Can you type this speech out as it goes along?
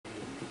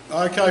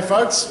Okay,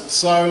 folks.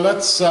 So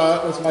let's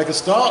make a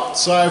start.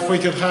 So if we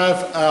could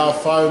have our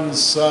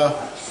phones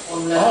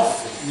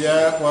off.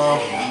 Yeah. Well.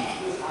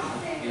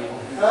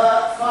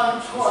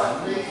 Phones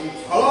quiet.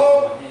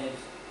 Hello.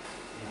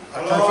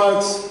 Okay,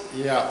 folks.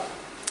 Yeah.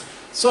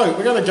 So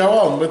we're going to go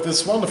on with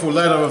this wonderful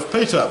letter of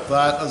Peter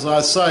that, as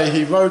I say,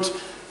 he wrote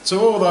to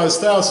all those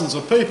thousands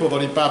of people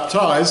that he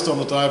baptised on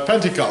the day of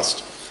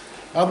Pentecost.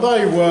 And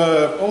they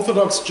were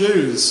Orthodox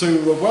Jews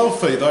who were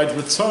wealthy. They'd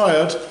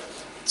retired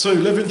to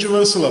live in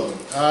Jerusalem,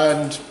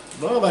 and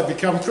well, they'd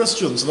become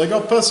Christians, and they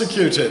got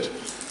persecuted.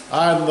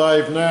 And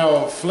they've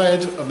now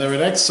fled, and they're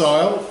in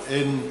exile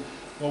in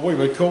what we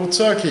would call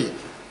Turkey.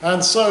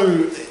 And so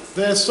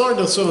they're starting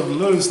to sort of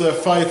lose their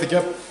faith, they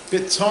get a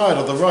bit tired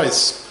of the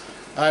race.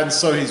 And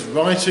so he's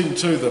writing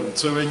to them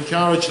to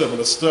encourage them and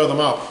to stir them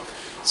up.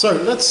 So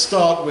let's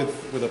start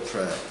with a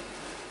prayer.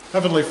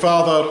 Heavenly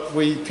Father,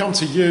 we come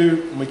to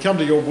you and we come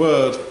to your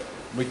word.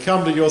 We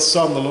come to your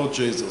Son, the Lord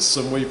Jesus,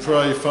 and we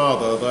pray,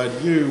 Father,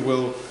 that you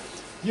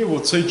will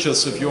teach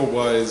us of your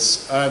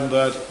ways, and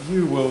that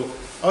you will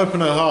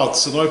open our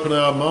hearts and open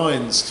our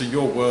minds to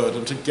your word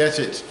and to get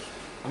it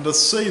and to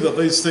see that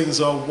these things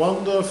are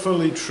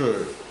wonderfully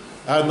true,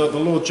 and that the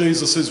Lord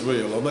Jesus is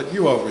real, and that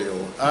you are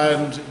real,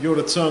 and your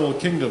eternal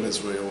kingdom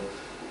is real,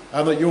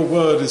 and that your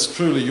word is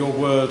truly your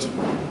word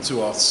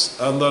to us,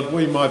 and that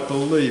we might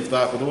believe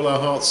that with all our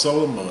heart,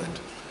 soul and mind,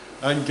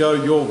 and go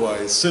your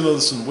way,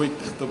 sinners and weak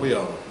that we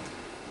are,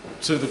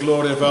 to the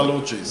glory of our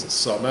Lord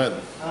Jesus. Amen.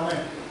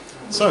 Amen.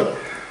 So,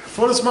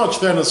 for as much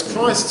then as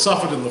Christ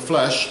suffered in the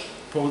flesh,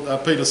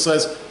 Peter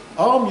says,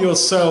 arm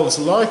yourselves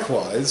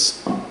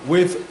likewise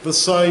with the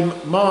same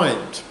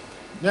mind.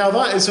 Now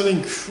that is an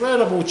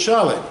incredible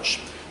challenge.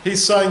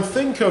 He's saying,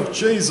 think of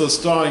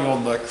Jesus dying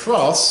on the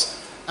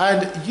cross,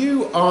 and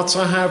you are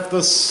to have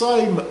the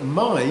same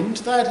mind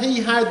that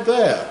he had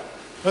there,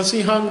 as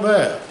he hung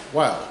there.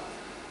 Wow.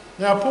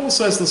 Now Paul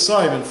says the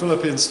same in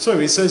Philippians 2.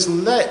 He says,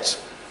 let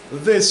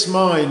this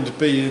mind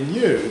be in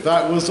you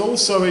that was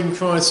also in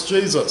Christ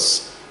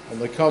Jesus. In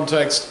the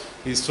context,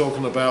 he's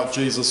talking about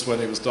Jesus when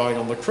he was dying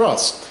on the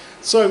cross.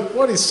 So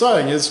what he's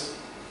saying is,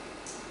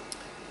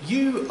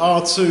 you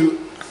are to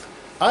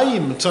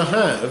aim to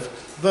have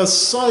the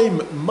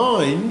same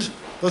mind,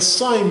 the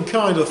same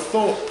kind of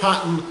thought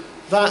pattern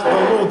that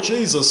the Lord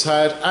Jesus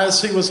had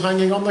as he was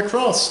hanging on the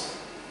cross.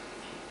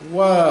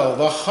 Well,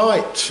 the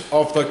height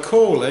of the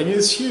calling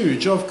is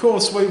huge. Of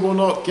course, we will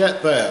not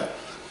get there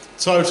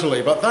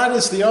totally, but that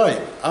is the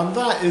aim, and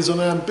that is an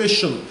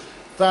ambition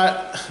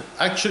that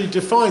actually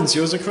defines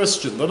you as a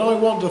Christian, that I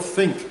want to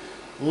think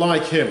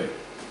like him.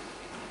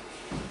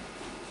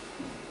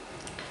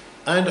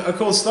 And of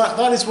course,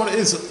 that is what it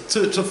is,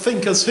 to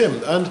think as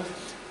him. And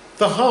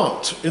the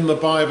heart in the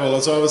Bible,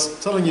 as I was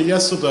telling you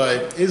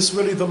yesterday, is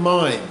really the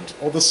mind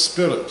or the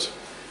spirit.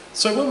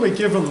 So when we're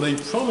given the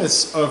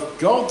promise of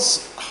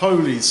God's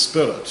Holy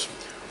Spirit,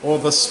 or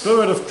the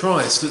Spirit of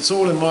Christ, it's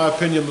all, in my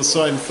opinion, the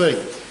same thing.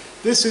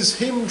 This is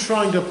him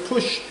trying to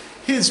push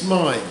his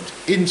mind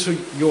into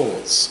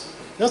yours.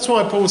 That's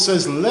why Paul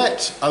says,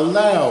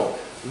 allow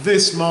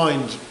this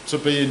mind to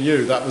be in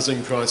you that was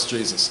in Christ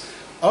Jesus.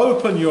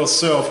 Open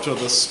yourself to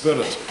the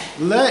Spirit.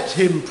 Let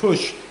him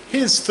push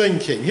his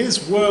thinking, his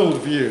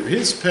worldview,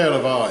 his pair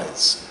of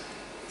eyes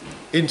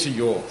into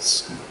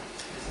yours.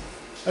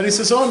 And he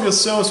says, arm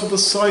yourselves with the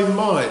same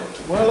mind.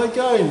 Well,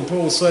 again,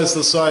 Paul says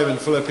the same in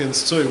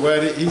Philippians 2,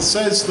 where he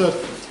says that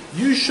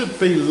you should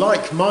be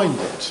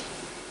like-minded.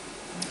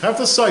 Have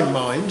the same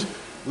mind.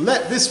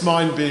 Let this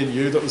mind be in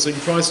you that was in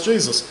Christ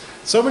Jesus.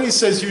 So when he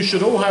says you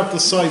should all have the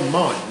same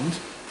mind,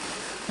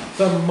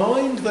 the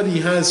mind that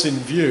he has in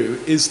view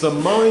is the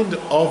mind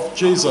of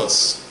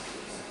Jesus.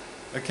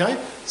 Okay?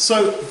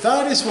 So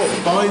that is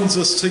what binds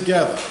us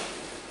together.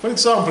 For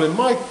example, in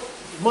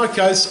my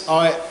case,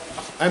 I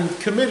am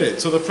committed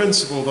to the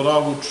principle that I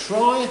will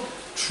try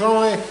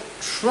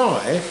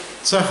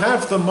to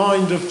have the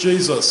mind of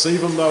Jesus,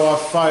 even though I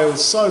fail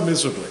so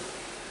miserably.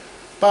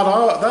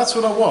 But that's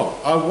what I want.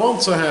 I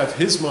want to have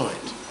his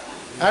mind.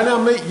 And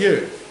I'll meet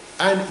you.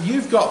 And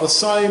you've got the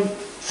same,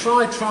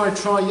 try.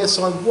 Yes,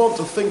 I want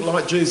to think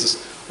like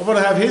Jesus. I want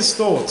to have his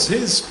thoughts,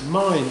 his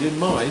mind in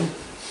mine.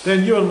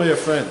 Then you and me are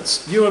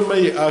friends. You and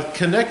me are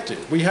connected.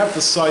 We have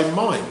the same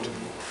mind.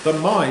 The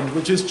mind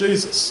which is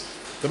Jesus.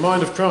 The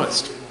mind of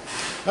Christ.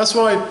 That's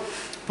why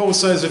Paul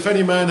says, if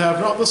any man have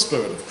not the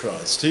Spirit of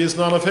Christ, he is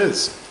none of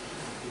his.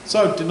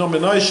 So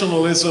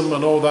denominationalism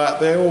and all that,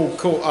 they're all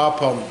caught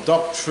up on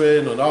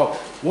doctrine and, how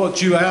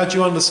do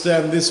you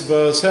understand this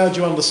verse? How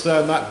do you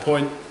understand that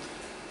point?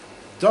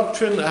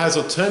 Doctrine has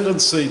a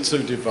tendency to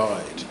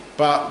divide.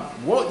 But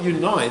what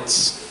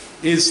unites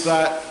is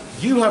that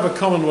you have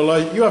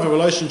a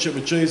relationship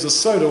with Jesus,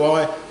 so do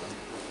I.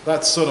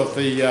 That's sort of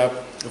the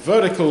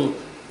vertical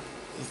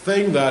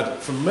thing, that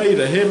from me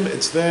to him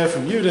it's there,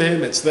 from you to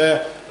him it's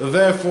there,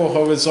 therefore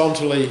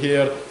horizontally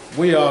here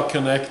we are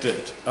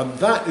connected. And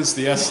that is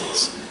the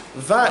essence.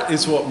 That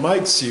is what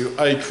makes you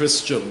a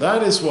Christian.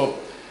 That is what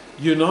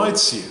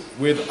unites you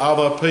with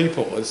other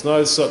people. There's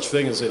no such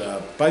thing as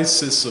a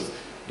basis of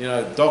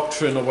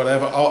doctrine or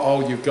whatever.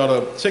 Oh, you've got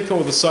to tick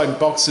all the same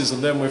boxes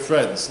and then we're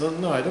friends. No,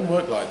 it doesn't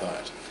work like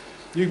that.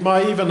 You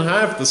may even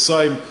have the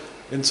same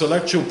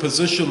intellectual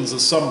positions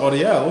as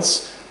somebody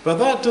else, but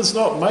that does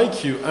not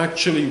make you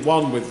actually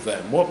one with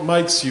them. What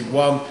makes you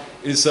one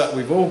is that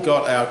we've all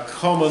got our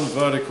common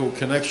vertical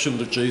connection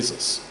to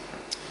Jesus.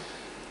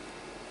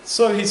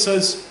 So he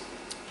says,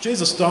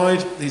 Jesus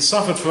died, he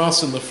suffered for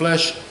us in the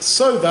flesh,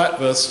 so that,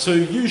 verse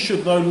 2, you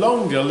should no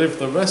longer live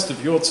the rest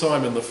of your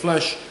time in the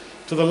flesh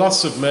to the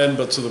lusts of men,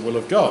 but to the will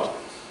of God.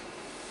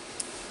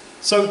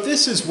 So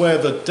this is where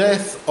the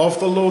death of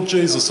the Lord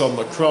Jesus on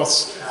the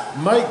cross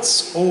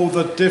makes all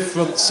the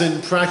difference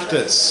in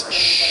practice.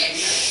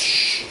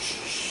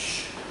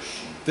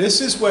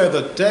 This is where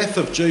the death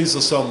of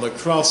Jesus on the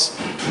cross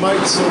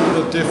makes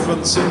all the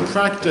difference in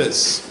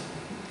practice.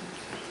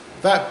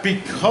 That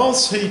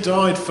because he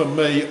died for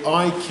me,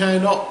 I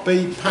cannot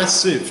be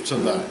passive to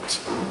that.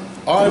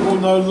 I will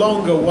no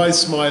longer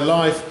waste my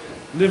life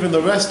living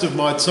the rest of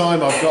my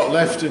time I've got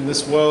left in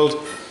this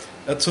world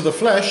to the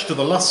flesh, to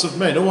the lusts of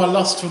men. Oh, I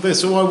lust for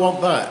this. Oh, I want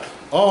that.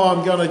 Oh,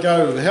 I'm going to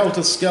go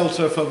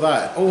helter-skelter for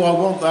that. Oh, I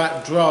want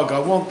that drug. I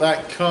want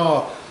that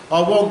car. I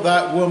want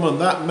that woman,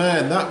 that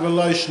man, that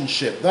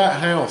relationship,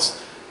 that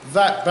house,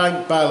 that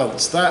bank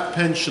balance, that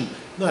pension.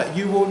 No,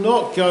 you will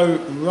not go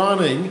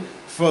running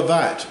for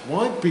that.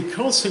 Why?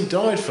 Because he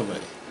died for me.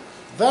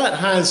 That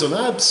has an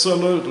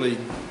absolutely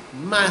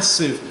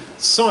massive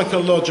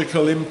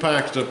psychological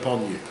impact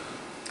upon you.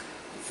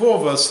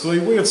 4 verse 3,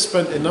 we have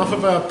spent enough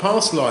of our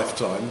past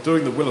lifetime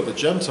doing the will of the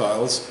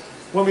Gentiles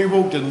when we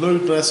walked in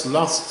lewdness,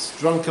 lusts,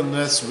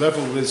 drunkenness,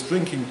 revelries,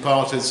 drinking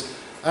parties,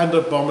 and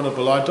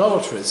abominable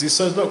idolatries. He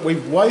says, look,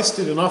 we've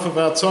wasted enough of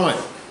our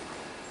time.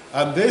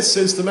 And this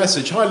is the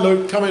message. Hi,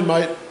 Luke. Come in,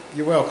 mate.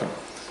 You're welcome.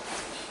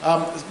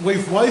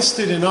 We've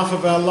wasted enough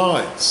of our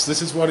lives.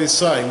 This is what he's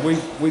saying.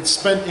 We've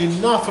spent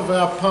enough of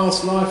our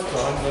past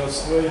lifetime,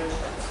 verse 3,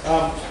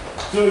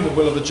 doing the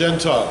will of the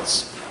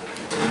Gentiles.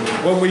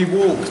 When we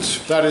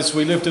walked, that is,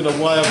 we lived in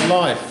a way of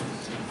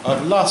life,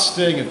 of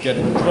lusting, of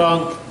getting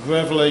drunk,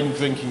 revelling,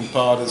 drinking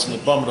parties, and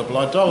abominable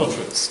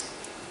idolatries.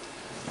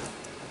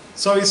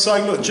 So he's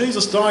saying, look,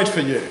 Jesus died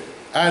for you,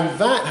 and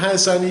that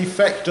has an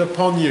effect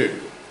upon you.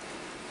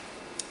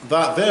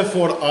 That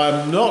therefore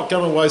I'm not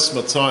going to waste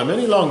my time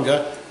any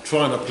longer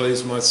trying to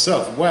please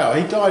myself. Wow,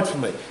 he died for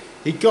me.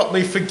 He got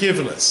me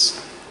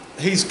forgiveness.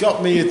 He's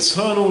got me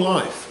eternal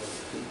life.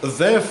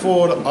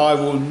 Therefore I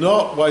will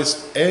not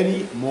waste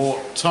any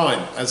more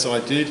time as I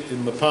did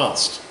in the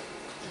past.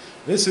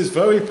 This is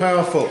very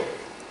powerful.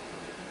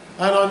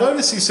 And I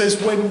notice he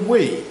says when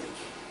we,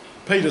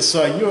 Peter's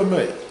saying, you and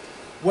me,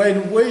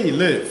 when we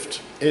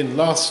lived in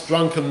lust,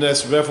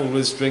 drunkenness,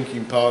 revelries,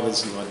 drinking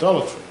parties and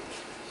idolatry.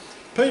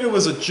 Peter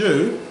was a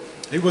Jew.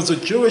 He was a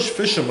Jewish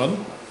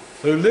fisherman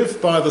who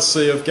lived by the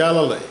Sea of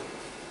Galilee.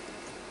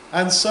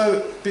 And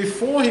so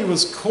before he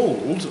was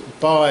called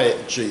by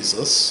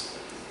Jesus,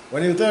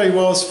 when there he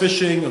was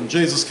fishing and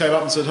Jesus came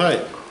up and said,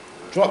 hey,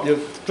 drop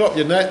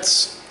your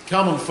nets,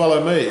 come and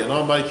follow me and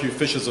I'll make you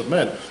fishers of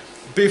men.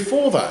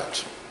 Before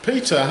that,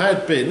 Peter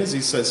had been, as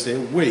he says here,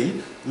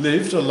 we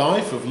lived a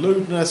life of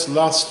lewdness,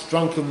 lust,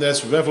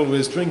 drunkenness,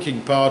 revelries,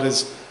 drinking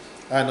parties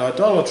and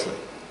idolatry.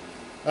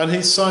 And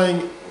he's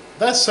saying,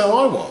 that's how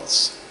I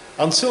was,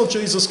 until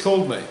Jesus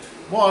called me.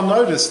 What I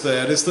noticed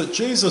there is that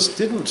Jesus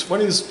didn't, when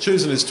he was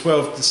choosing his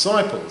 12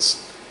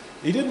 disciples,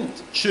 he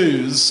didn't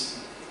choose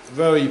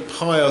very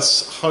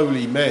pious,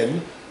 holy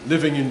men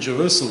living in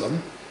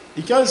Jerusalem.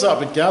 He goes up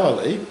to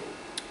Galilee,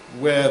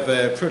 where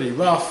they're pretty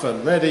rough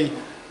and ready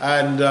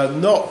and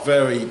not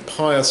very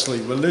piously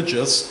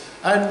religious,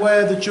 and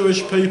where the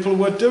Jewish people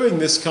were doing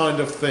this kind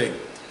of thing,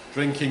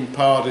 drinking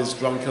parties,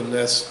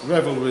 drunkenness,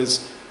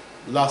 revelries,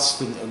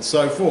 lust and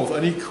so forth.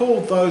 And he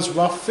called those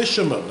rough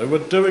fishermen who were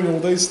doing all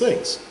these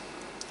things.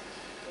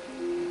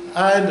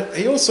 And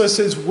he also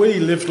says we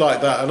lived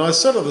like that. And I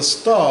said at the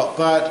start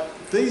that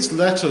these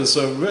letters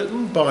are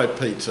written by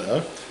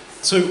Peter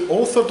to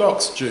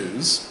Orthodox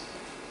Jews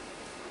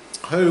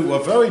who were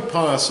very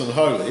pious and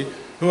holy,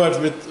 who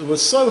were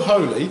so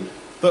holy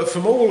that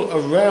from all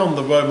around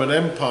the Roman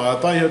Empire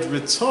they had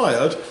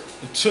retired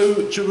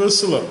to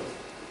Jerusalem.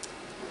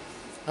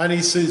 And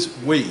he says,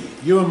 we,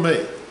 you and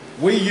me,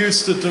 we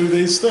used to do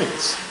these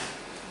things.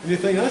 And you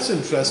think, that's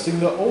interesting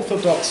that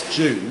Orthodox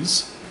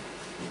Jews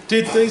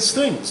did these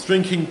things,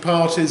 drinking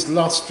parties,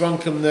 lust,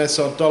 drunkenness,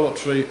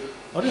 idolatry.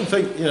 I didn't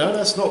think,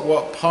 that's not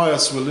what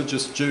pious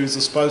religious Jews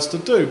are supposed to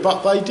do,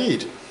 but they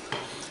did.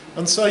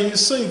 And so you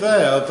see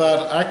there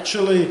that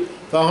actually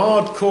the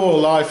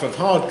hardcore life of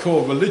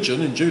hardcore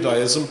religion in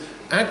Judaism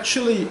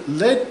actually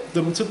led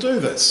them to do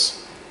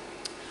this.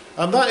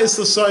 And that is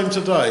the same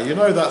today. You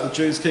know that the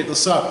Jews keep the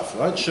Sabbath,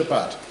 right?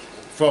 Shabbat.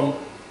 From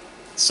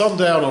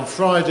sundown on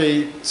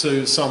Friday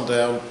to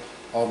sundown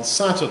on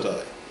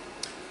Saturday.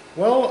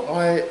 Well,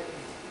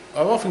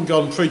 I've often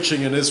gone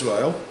preaching in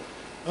Israel,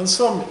 and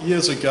some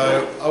years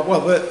ago,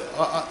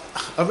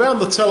 around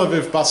the Tel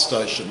Aviv bus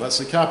station, that's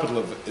the capital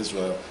of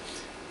Israel,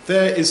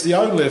 there is the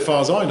only, as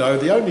far as I know,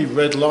 the only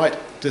red light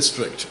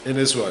district in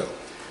Israel.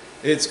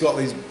 It's got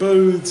these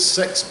booths,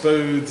 sex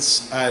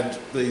booths, and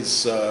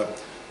these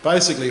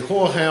basically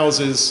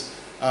whorehouses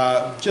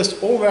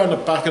just all around the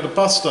back of the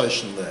bus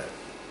station there.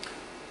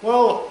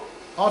 Well,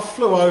 I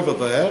flew over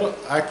there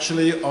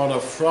actually on a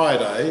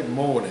Friday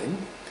morning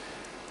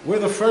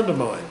with a friend of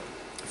mine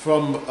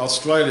from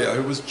Australia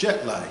who was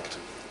jet lagged.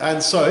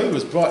 And so he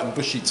was bright and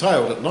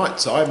bushy-tailed at night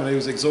time and he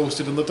was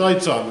exhausted in the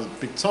daytime. There's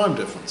a big time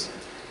difference.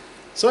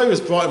 So he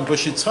was bright and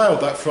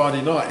bushy-tailed that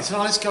Friday night. He said,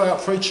 "Oh, let's go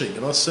out preaching."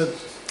 And I said,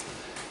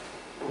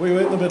 we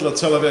were in the middle of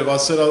Tel Aviv. I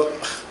said,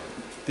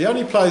 the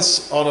only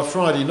place on a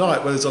Friday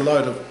night where there's a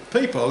load of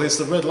people is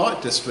the red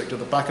light district at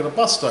the back of the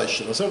bus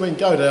station. I said, we can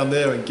go down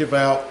there and give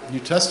out New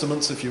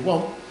Testaments if you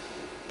want.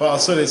 But I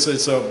said, it's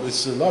a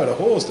load of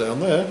whores down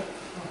there.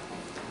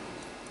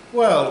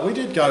 Well, we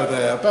did go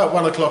there about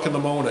 1 o'clock in the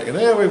morning, and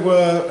there we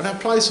were, and that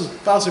place was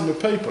buzzing with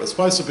people. It's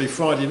supposed to be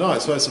Friday night,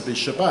 it's supposed to be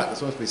Shabbat, it's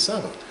supposed to be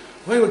Sabbath.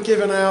 We were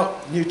giving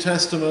out New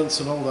Testaments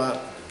and all that.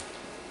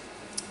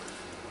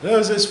 There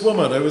was this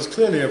woman who was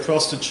clearly a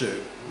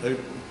prostitute, who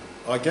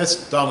I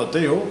guess done a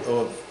deal,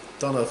 or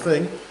done a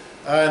thing,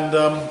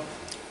 and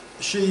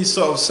she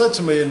sort of said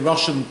to me in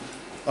Russian,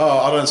 "Oh,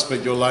 I don't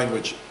speak your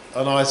language."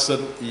 And I said,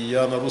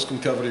 "Yeah, na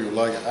ruskom говорю,"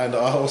 like, and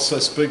I also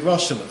speak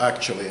Russian,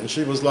 actually. And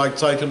she was like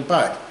taken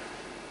back.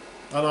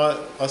 And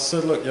I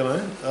said, "Look, you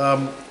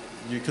know,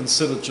 you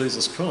consider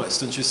Jesus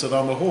Christ?" And she said,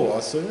 "I'm a whore." I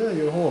said, "Yeah,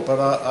 you're a whore, but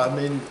I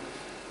mean,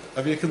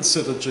 have you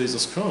considered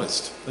Jesus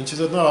Christ?" And she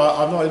said, "No,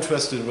 I'm not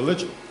interested in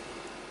religion."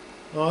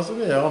 And I said,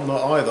 "Yeah, I'm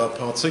not either,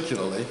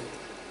 particularly."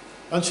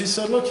 And she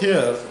said, "Look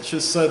here," she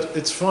said,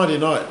 "it's Friday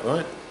night,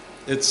 right?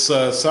 It's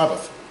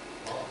Sabbath."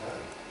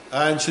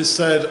 And she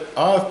said,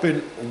 "I've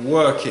been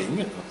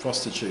working,"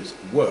 prostitutes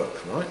work,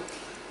 right?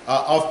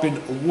 "I've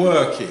been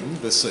working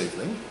this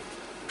evening."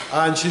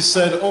 And she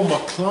said, "All my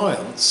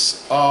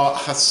clients are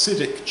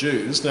Hasidic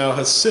Jews." Now,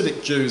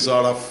 Hasidic Jews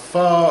are a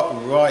far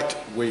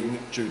right-wing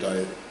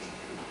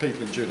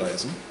people in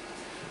Judaism,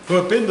 who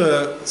have been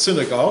to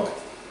synagogue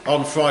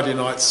on Friday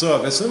night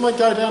service, and they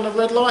go down the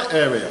red light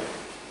area.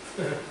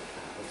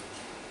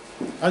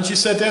 And she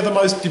said, "They're the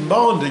most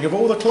demanding of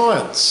all the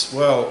clients."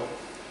 Well,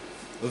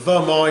 the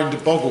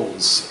mind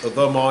boggles.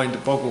 The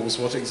mind boggles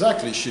what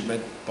exactly she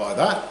meant by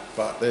that,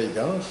 but there you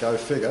go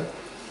figure.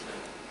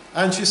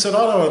 And she said,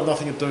 "I don't have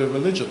nothing to do with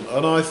religion."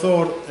 And I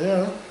thought,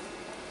 yeah,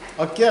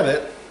 I get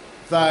it,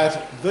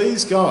 that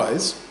these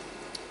guys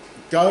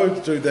go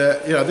to do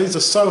their, you know, these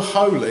are so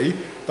holy,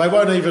 they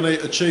won't even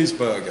eat a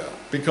cheeseburger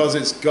because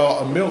it's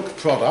got a milk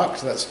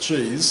product, that's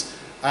cheese,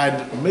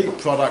 and meat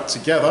product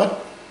together.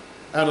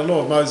 And the law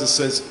of Moses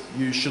says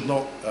you should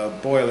not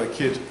boil a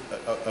kid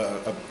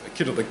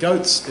of the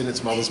goats in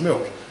its mother's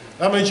milk.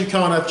 That means you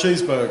can't have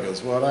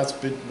cheeseburgers. Well, that's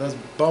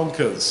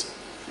bonkers.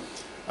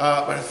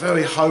 But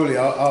very holy.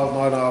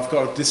 I've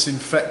got to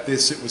disinfect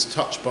this. It was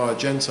touched by a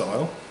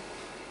Gentile.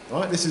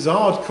 Right? This is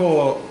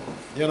hardcore,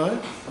 you know.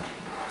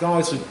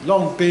 Guys with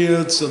long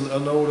beards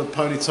and all the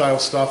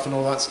ponytail stuff and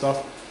all that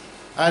stuff.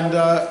 And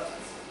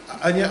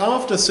yet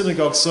after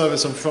synagogue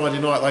service on Friday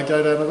night, they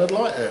go down the red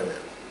light area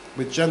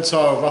with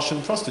Gentile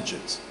Russian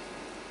prostitutes.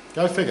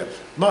 Go figure.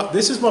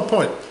 This is my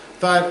point,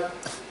 that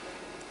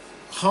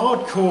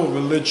hardcore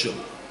religion,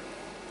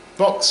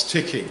 box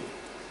ticking,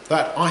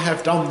 that I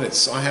have done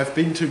this, I have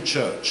been to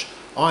church,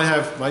 I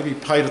have maybe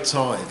paid a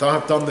tithe, I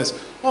have done this,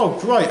 oh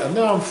great, and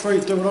now I'm free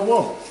to do what I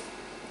want.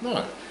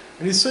 No.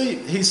 And you see,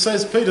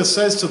 Peter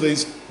says to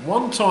these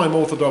one-time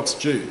Orthodox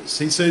Jews,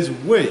 he says,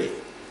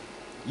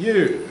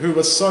 you who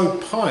were so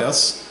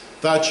pious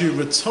that you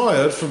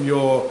retired from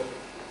your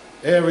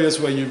areas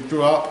where you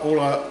grew up all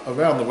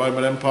around the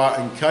Roman Empire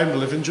and came to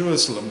live in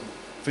Jerusalem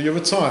for your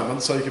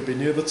retirement so you could be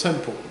near the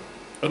temple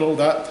and all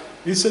that.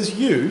 He says,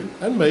 you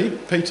and me,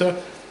 Peter,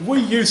 we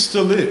used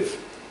to live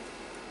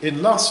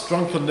in lust,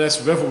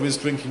 drunkenness, revelries,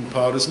 drinking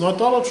parties and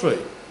idolatry.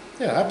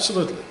 Yeah,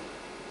 absolutely.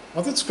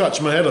 I did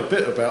scratch my head a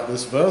bit about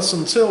this verse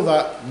until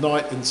that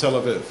night in Tel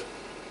Aviv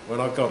when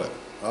I got it.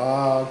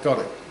 I got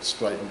it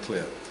straight and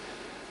clear.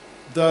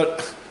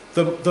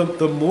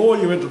 The more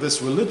you're into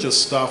this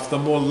religious stuff, the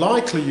more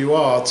likely you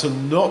are to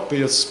not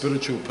be a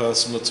spiritual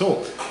person at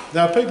all.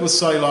 Now, people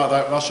say, like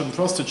that Russian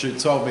prostitute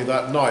told me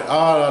that night,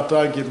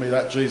 don't give me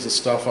that Jesus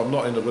stuff, I'm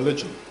not into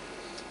religion.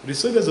 But you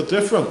see, there's a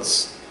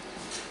difference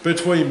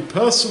between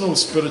personal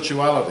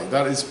spirituality,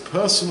 that is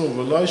personal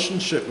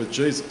relationship with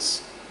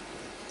Jesus,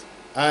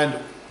 and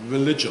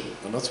religion.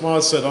 And that's why I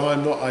said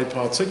I'm not a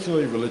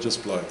particularly religious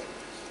bloke.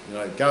 You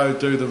know, go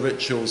do the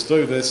rituals,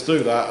 do this, do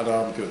that, and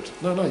I'm good.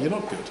 No, you're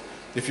not good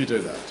if you do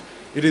that.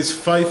 It is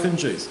faith in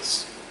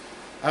Jesus.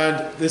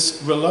 And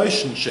this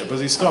relationship, as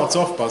he starts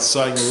off by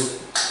saying,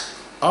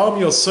 arm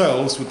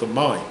yourselves with the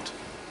mind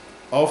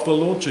of the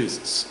Lord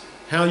Jesus.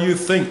 How you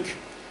think,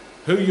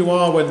 who you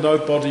are when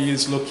nobody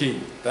is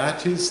looking.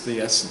 That is the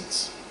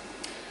essence.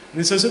 And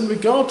he says, in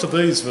regard to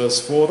these,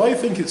 verse 4, they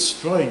think it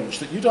strange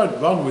that you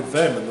don't run with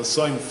them in the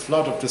same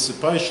flood of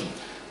dissipation.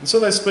 And so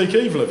they speak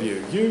evil of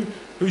you, you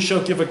who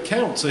shall give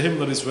account to him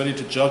that is ready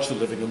to judge the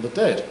living and the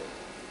dead.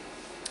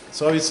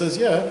 So he says,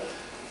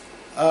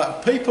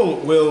 people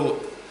will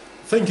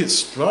think it's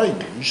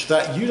strange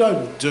that you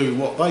don't do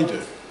what they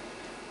do.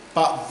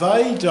 But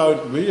they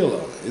don't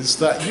realise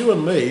that you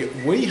and me,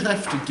 we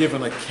have to give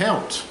an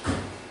account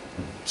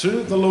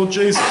to the Lord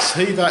Jesus,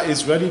 he that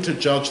is ready to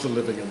judge the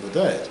living and the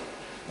dead.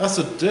 That's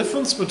the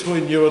difference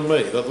between you and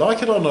me, that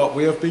like it or not,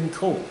 we have been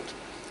called.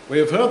 We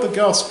have heard the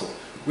gospel.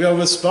 We are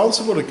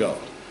responsible to God.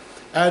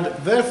 And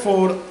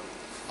therefore,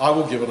 I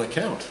will give an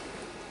account.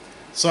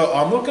 So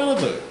I'm not going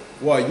to do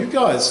what you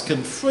guys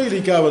can freely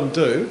go and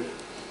do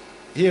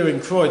here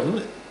in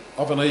Croydon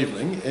of an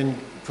evening, in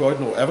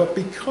Croydon or whatever,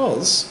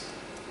 because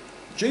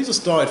Jesus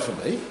died for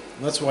me.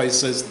 And that's why he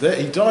says that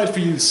he died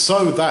for you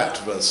so that,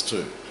 verse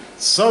 2,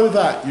 so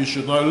that you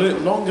should no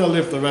longer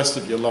live the rest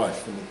of your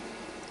life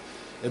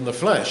in the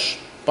flesh,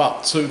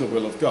 but to the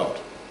will of God.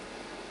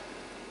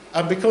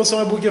 And because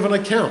I will give an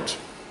account.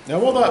 Now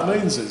what that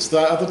means is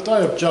that at the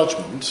day of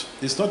judgment,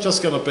 it's not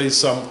just going to be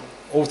some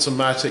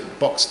automatic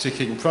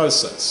box-ticking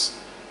process.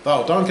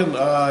 Oh, Duncan,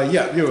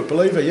 yeah, you're a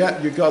believer, yeah,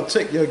 you got a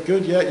tick, you're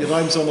good, yeah, your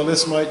name's on the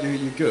list, mate,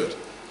 you're good.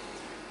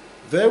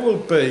 There will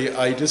be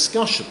a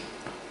discussion.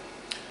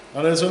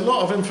 And there's a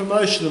lot of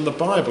information in the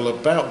Bible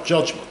about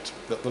judgment,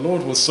 that the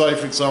Lord will say,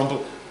 for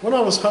example, when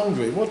I was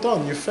hungry, well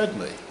done, you fed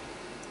me.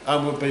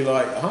 And we'll be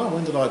like,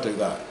 when did I do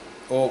that?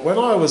 Or when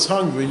I was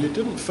hungry, you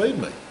didn't feed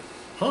me.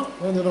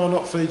 When did I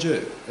not feed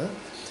you? Yeah?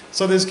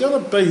 So there's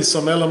going to be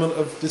some element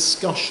of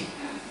discussion.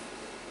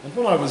 And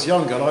when I was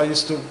younger, I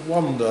used to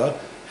wonder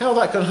how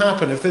that could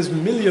happen if there's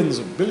millions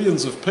and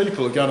billions of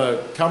people who are going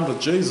to come to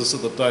Jesus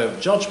at the day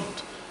of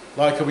judgment.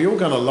 Like, are we all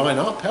going to line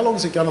up? How long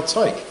is it going to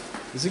take?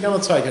 Is it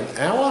going to take an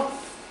hour?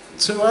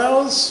 2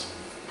 hours?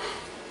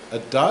 A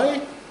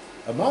day?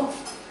 A month?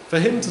 For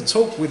him to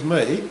talk with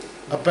me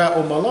about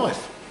all my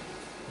life?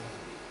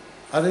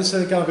 And is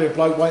there going to be a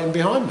bloke waiting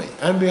behind me?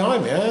 And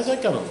behind me? How's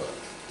that going to work?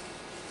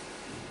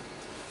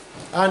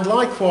 And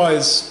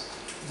likewise,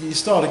 you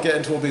start to get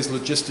into all these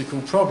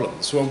logistical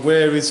problems. Well,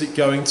 where is it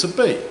going to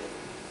be?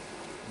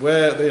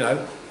 Where,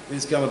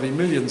 there's going to be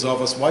millions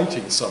of us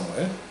waiting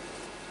somewhere.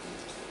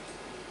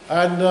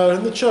 And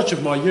in the church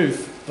of my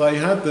youth, they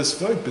had this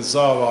very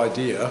bizarre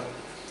idea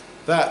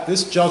that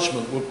this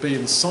judgment would be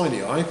in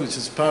Sinai, which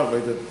is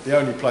apparently the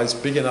only place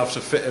big enough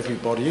to fit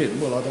everybody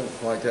in. Well, I don't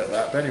quite get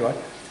that, but anyway.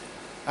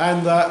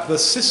 And that the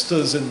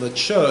sisters in the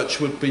church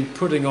would be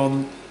putting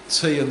on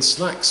tea and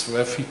snacks for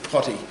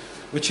everybody,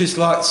 which is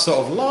like sort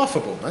of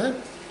laughable, man.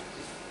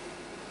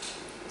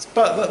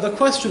 But the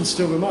question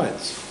still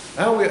remains,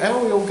 how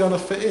are we all going to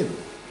fit in?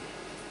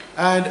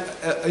 And,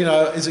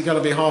 is it going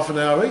to be half an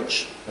hour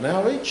each? An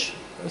hour each?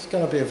 It's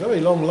going to be a very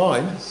long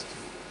line.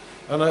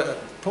 And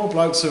poor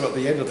blokes who are at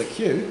the end of the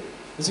queue,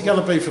 is it going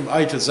to be from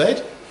A to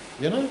Z?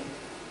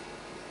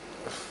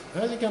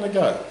 How's it going to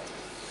go?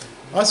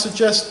 I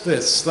suggest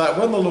this, that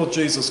when the Lord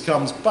Jesus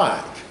comes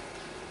back,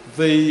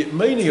 the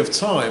meaning of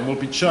time will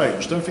be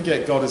changed. Don't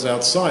forget, God is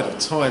outside of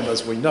time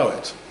as we know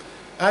it.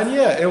 And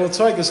yeah, it will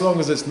take as long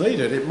as it's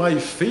needed. It may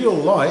feel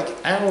like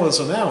hours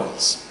and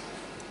hours,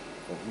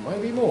 or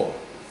maybe more.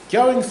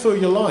 Going through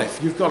your life,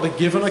 you've got to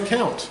give an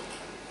account.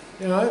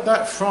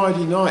 That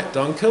Friday night,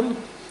 Duncan,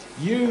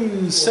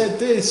 you said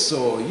this,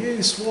 or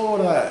you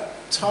swore at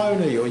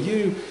Tony, or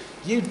you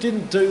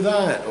didn't do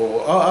that, or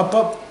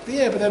but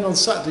then on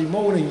Saturday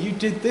morning you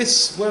did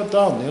this. Well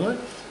done,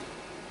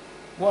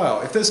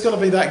 Wow, if there's going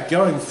to be that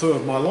going through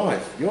of my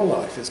life, your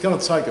life, it's going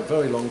to take a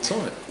very long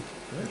time.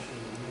 Yeah?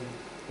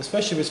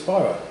 Especially with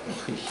Spyro.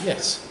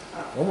 Yes,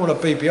 I want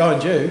to be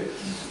behind you.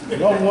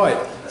 Long way.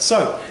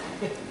 So,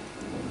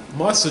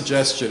 my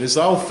suggestion is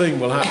the whole thing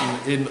will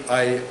happen in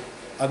a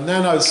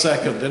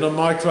nanosecond, in a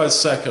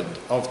microsecond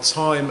of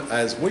time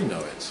as we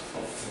know it.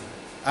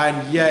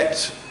 And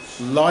yet,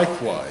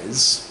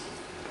 likewise,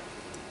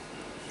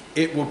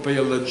 it will be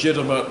a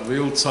legitimate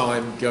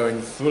real-time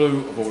going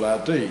through of all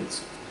our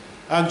deeds.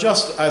 And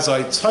just as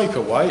a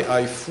takeaway,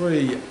 a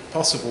free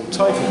possible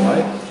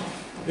takeaway,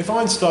 if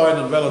Einstein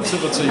and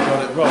relativity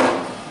got it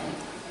wrong,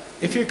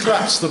 if you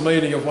collapse the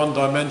meaning of one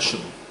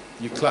dimension,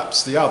 you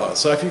collapse the other.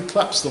 So if you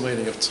collapse the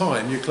meaning of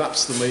time, you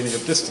collapse the meaning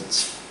of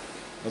distance,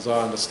 as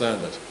I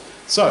understand it.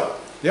 So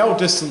the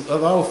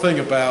whole thing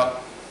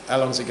about how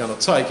long is it going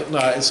to take, no,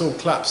 it's all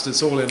collapsed,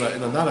 it's all in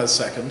a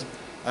nanosecond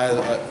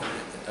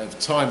of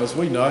time as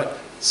we know it.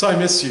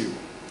 Same issue.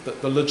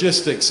 The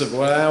logistics of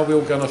how we're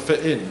all going to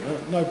fit in,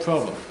 no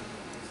problem.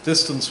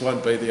 Distance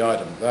won't be the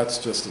item, that's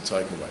just a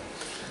takeaway.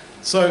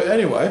 So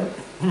anyway,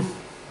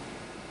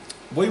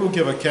 we will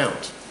give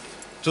account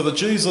to the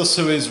Jesus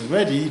who is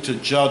ready to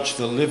judge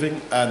the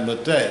living and the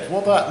dead.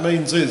 What that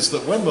means is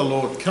that when the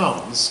Lord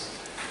comes,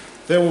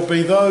 there will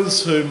be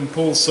those whom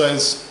Paul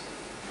says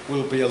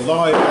will be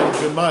alive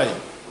and remain.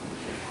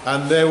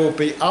 And there will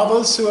be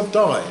others who have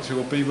died, who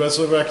will be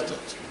resurrected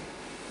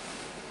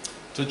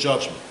to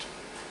judgment.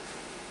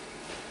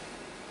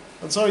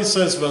 And so he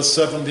says, verse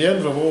 7, the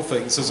end of all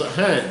things is at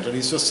hand. And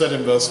he's just said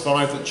in verse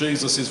 5 that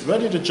Jesus is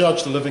ready to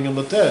judge the living and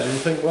the dead. And you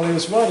think, well, he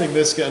was writing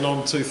this getting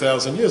on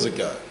 2,000 years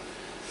ago.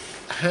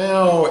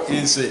 How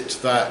is it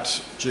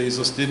that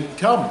Jesus didn't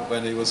come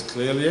when he was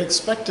clearly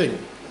expecting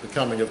the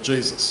coming of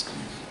Jesus?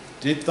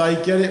 Did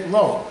they get it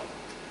wrong?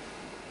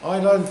 I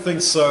don't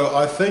think so.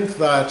 I think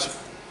that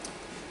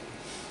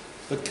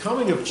the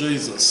coming of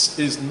Jesus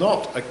is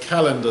not a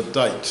calendar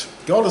date.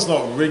 God has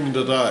not ringed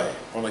a day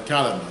on a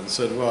calendar and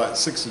said, right,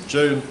 6th of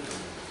June,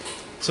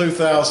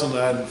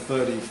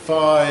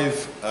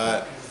 2035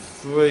 at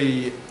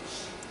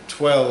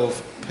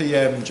 3:12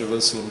 p.m.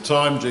 Jerusalem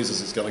time,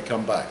 Jesus is going to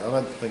come back. I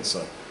don't think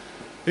so.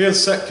 He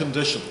has set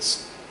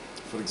conditions.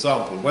 For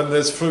example, when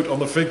there's fruit on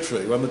the fig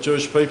tree, when the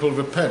Jewish people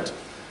repent,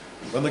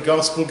 when the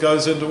gospel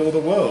goes into all the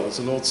world, as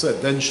the Lord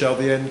said, then shall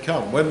the end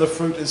come. When the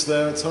fruit is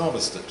there, it's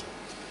harvested.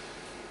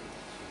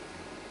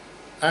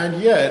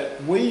 And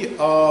yet, we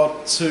are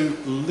to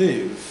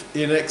live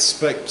in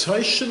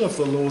expectation of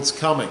the Lord's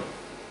coming.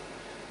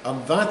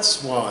 And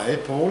that's why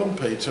Paul and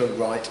Peter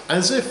write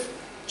as if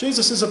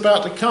Jesus is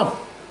about to come.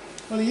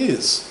 Well, he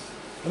is.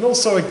 And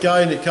also,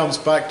 again, it comes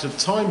back to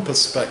time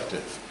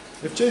perspective.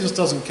 If Jesus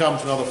doesn't come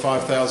for another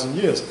 5,000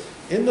 years,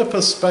 in the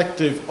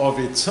perspective of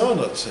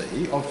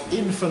eternity, of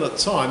infinite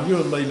time, you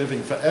and me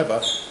living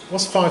forever,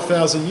 what's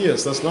 5,000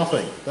 years? That's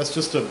nothing. That's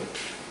just a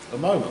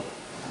moment.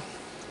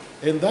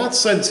 In that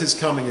sense, his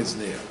coming is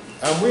near.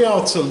 And we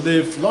are to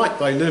live like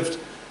they lived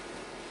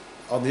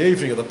on the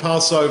evening of the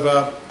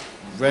Passover,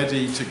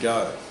 ready to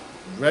go,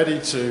 ready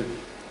to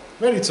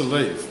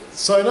leave.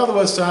 So in other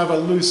words, to have a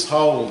loose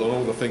hold on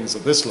all the things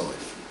of this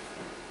life.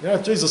 You know,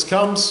 if Jesus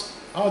comes,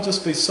 I'll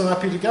just be so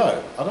happy to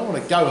go. I don't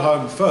want to go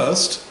home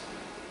first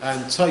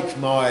and take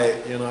my,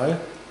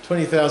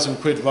 20,000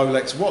 quid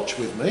Rolex watch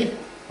with me.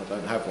 I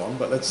don't have one,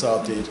 but let's say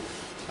I did.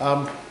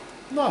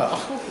 No,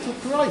 oh,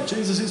 great,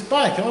 Jesus is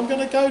back, and I'm going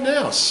to go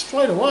now,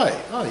 straight away.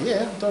 Oh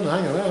yeah, don't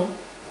hang around.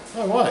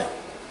 No way.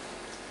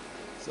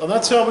 And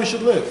that's how we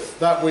should live,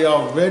 that we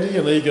are ready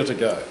and eager to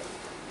go.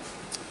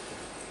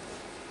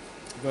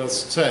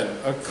 Verse 10,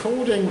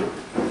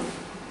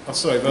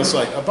 verse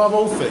 8, above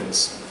all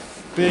things,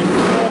 being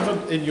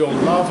fervent in your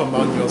love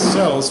among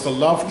yourselves, for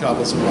love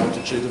covers a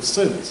multitude of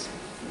sins.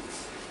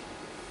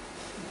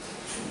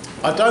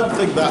 I don't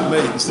think that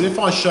means that if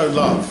I show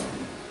love,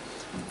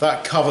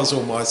 that covers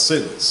all my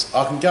sins.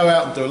 I can go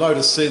out and do a load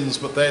of sins,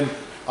 but then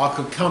I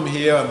could come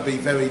here and be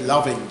very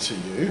loving to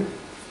you,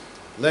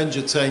 lend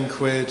you 10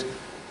 quid,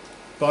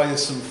 buy you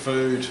some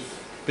food,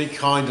 be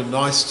kind and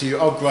nice to you.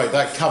 Oh great,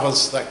 that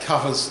covers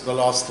the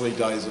last 3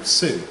 days of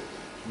sin.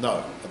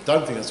 No, I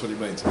don't think that's what he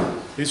means.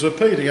 He's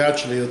repeating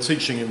actually the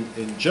teaching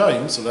in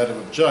James, the letter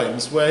of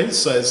James, where he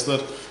says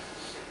that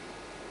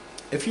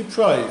if you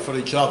pray for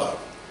each other,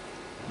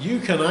 you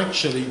can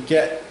actually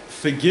get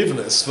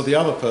forgiveness for the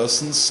other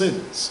person's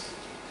sins.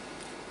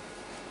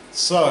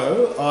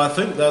 So I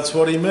think that's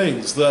what he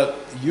means, that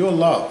your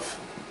love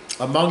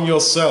among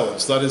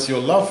yourselves, that is your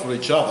love for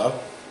each other,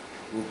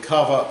 will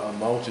cover a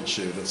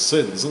multitude of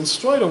sins. And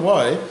straight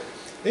away,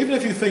 even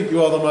if you think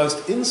you are the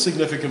most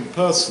insignificant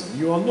person,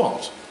 you are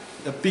not.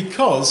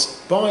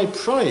 Because by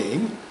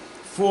praying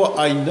for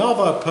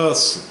another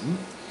person,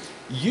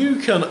 you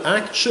can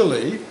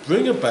actually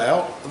bring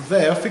about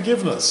their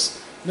forgiveness.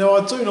 Now,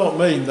 I do not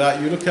mean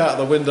that you look out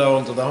the window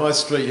onto the high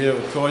street here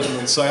of Croydon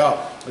and say,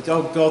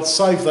 oh God,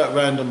 save that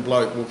random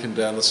bloke walking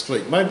down the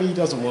street. Maybe he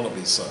doesn't want to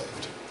be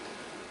saved.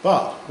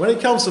 But when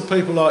it comes to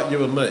people like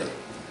you and me,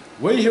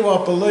 we who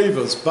are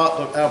believers,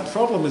 but our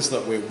problem is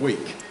that we're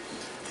weak.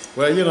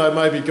 Where,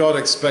 maybe God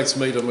expects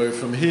me to move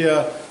from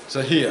here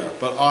to here,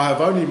 but I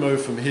have only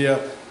moved from here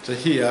to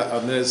here,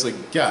 and there's a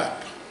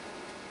gap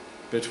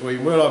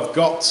between where I've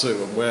got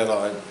to and where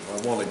I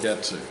want to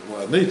get to,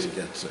 where I need to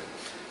get to.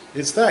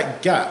 It's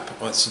that gap,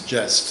 I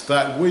suggest,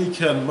 that we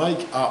can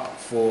make up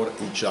for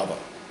each other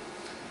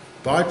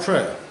by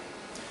prayer.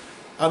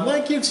 And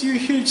that gives you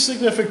huge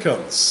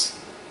significance,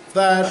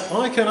 that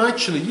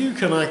you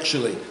can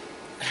actually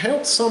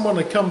help someone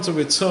to come to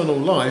eternal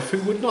life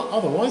who would not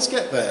otherwise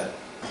get there.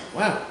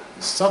 Wow,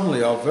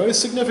 suddenly are very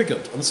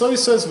significant. And so he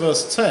says,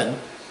 verse 10,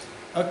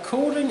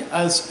 according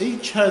as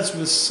each has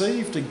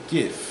received a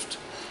gift,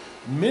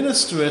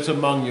 minister it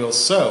among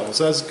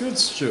yourselves as good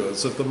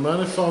stewards of the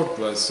manifold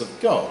grace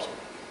of God.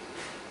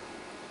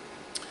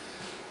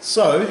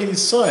 So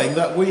he's saying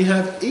that we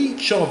have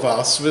each of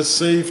us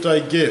received a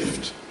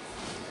gift.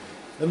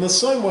 In the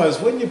same way as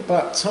when you're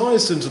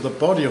baptized into the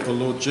body of the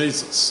Lord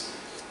Jesus,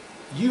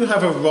 you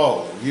have a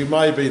role. You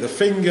may be the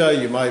finger,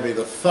 you may be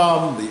the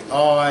thumb, the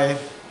eye,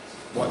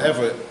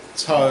 whatever,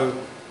 toe,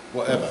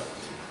 whatever.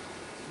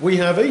 We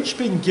have each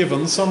been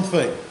given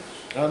something.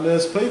 And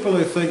there's people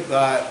who think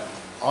that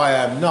I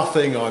am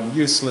nothing, I'm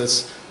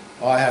useless,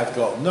 I have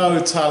got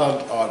no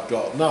talent, I've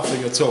got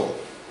nothing at all.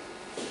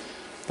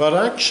 But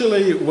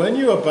actually, when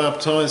you are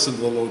baptized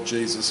into the Lord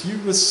Jesus, you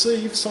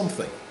receive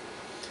something.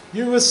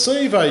 You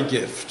receive a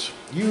gift.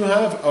 You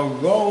have a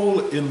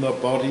role in the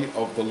body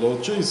of the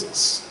Lord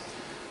Jesus.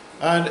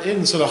 And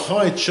in sort of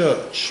high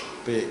church,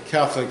 be it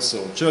Catholics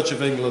or Church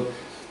of England,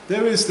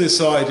 there is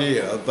this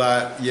idea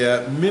that,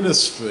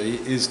 ministry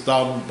is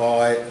done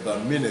by the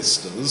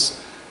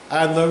ministers,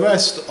 and the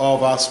rest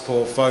of us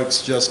poor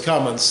folks just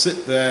come and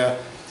sit there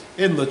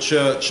in the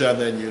church,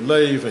 and then you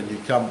leave and you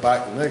come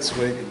back the next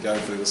week and go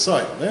through the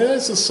same.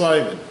 There's the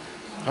same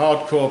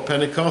hardcore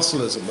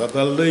Pentecostalism, that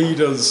the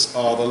leaders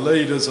are the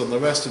leaders and the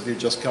rest of you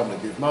just come to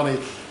give money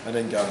and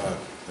then go home.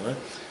 You know?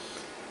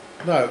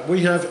 No,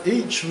 we have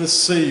each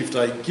received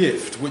a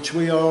gift which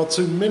we are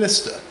to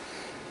minister.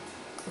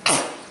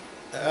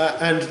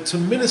 And to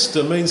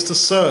minister means to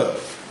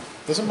serve.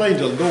 Doesn't mean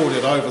to lord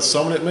it over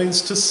someone, it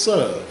means to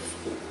serve.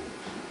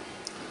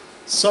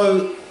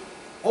 So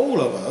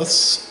all of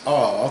us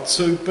are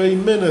to be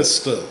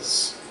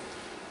ministers.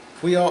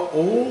 We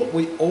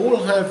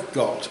all have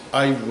got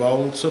a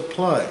role to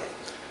play.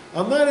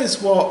 And that is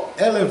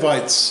what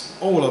elevates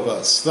all of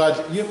us.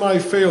 That you may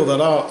feel that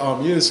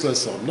I'm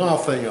useless, I'm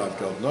nothing, I've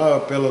got no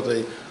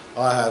ability,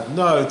 I have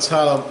no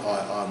talent,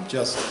 I'm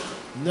just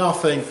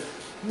nothing.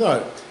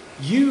 No,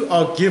 you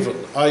are given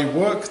a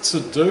work to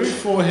do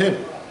for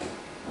him.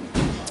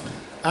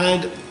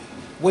 And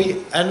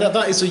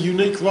that is a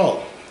unique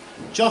role.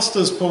 Just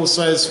as Paul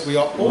says, we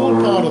are all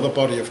part of the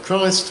body of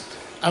Christ,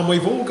 and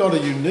we've all got a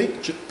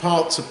unique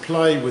part to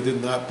play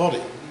within that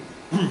body.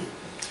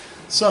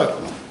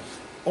 So,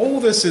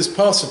 all this is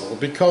possible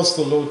because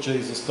the Lord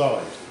Jesus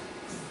died.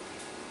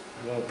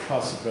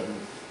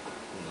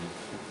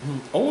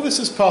 All this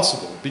is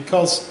possible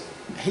because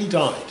he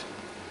died,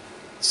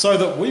 so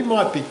that we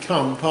might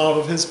become part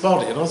of his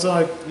body. And as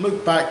I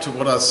look back to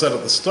what I said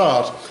at the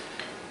start,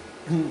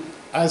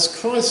 as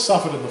Christ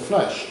suffered in the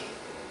flesh,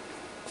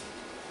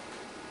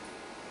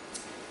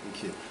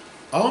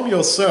 arm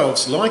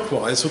yourselves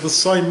likewise with the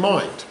same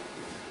mind.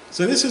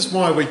 So this is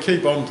why we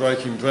keep on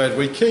breaking bread.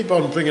 We keep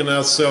on bringing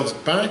ourselves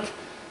back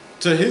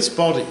to his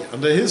body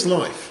and to his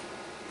life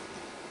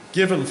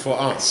given for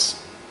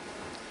us,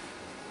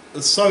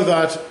 so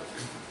that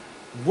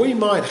we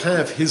might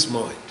have his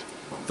mind,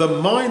 the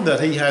mind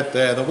that he had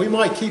there, that we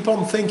might keep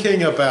on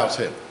thinking about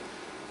him,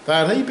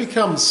 that he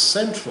becomes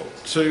central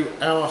to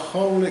our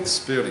whole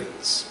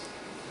experience.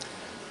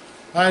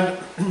 And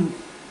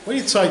when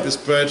you take this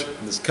bread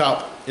and this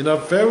cup in a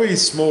very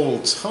small,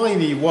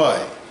 tiny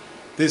way,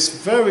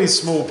 this very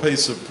small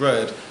piece of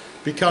bread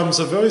becomes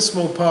a very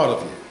small part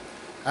of you.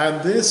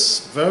 And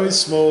this very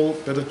small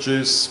bit of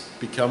juice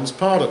becomes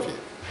part of you.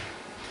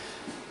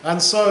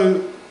 And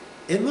so,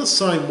 in the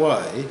same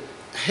way,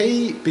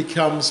 he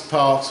becomes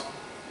part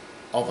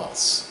of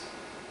us.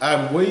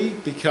 And we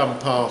become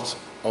part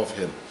of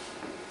him.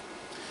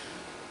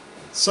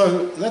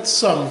 So,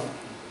 let's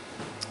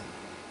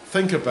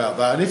think about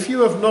that. And if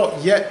you have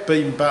not yet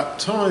been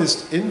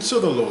baptized into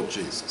the Lord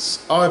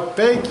Jesus, I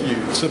beg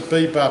you to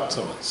be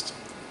baptized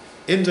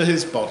into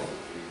his body,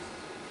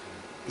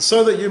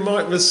 so that you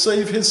might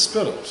receive his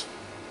Spirit.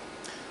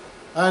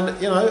 And,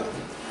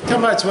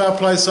 come back to our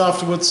place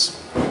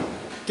afterwards,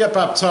 get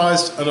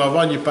baptized, and I'll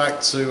run you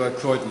back to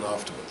Croydon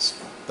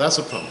afterwards. That's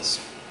a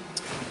promise.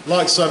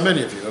 Like so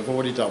many of you have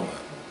already done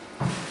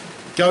that.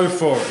 Go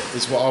for it,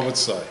 is what I would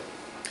say.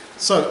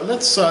 So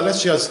let's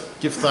just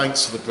give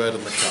thanks for the bread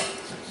and the cup.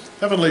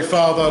 Heavenly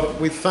Father,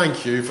 we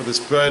thank you for this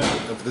bread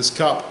and for this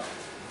cup,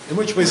 in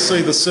which we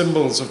see the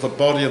symbols of the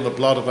body and the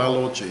blood of our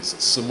Lord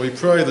Jesus. And we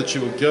pray that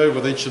you will go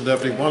with each and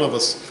every one of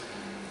us,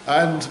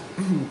 and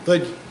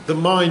the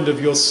mind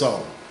of your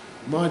Son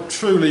might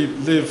truly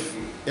live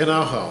in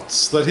our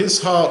hearts, that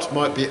his heart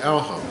might be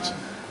our heart,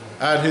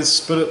 and his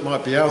Spirit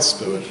might be our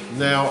spirit,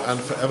 now and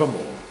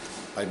forevermore.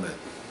 Amen.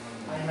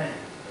 Amen.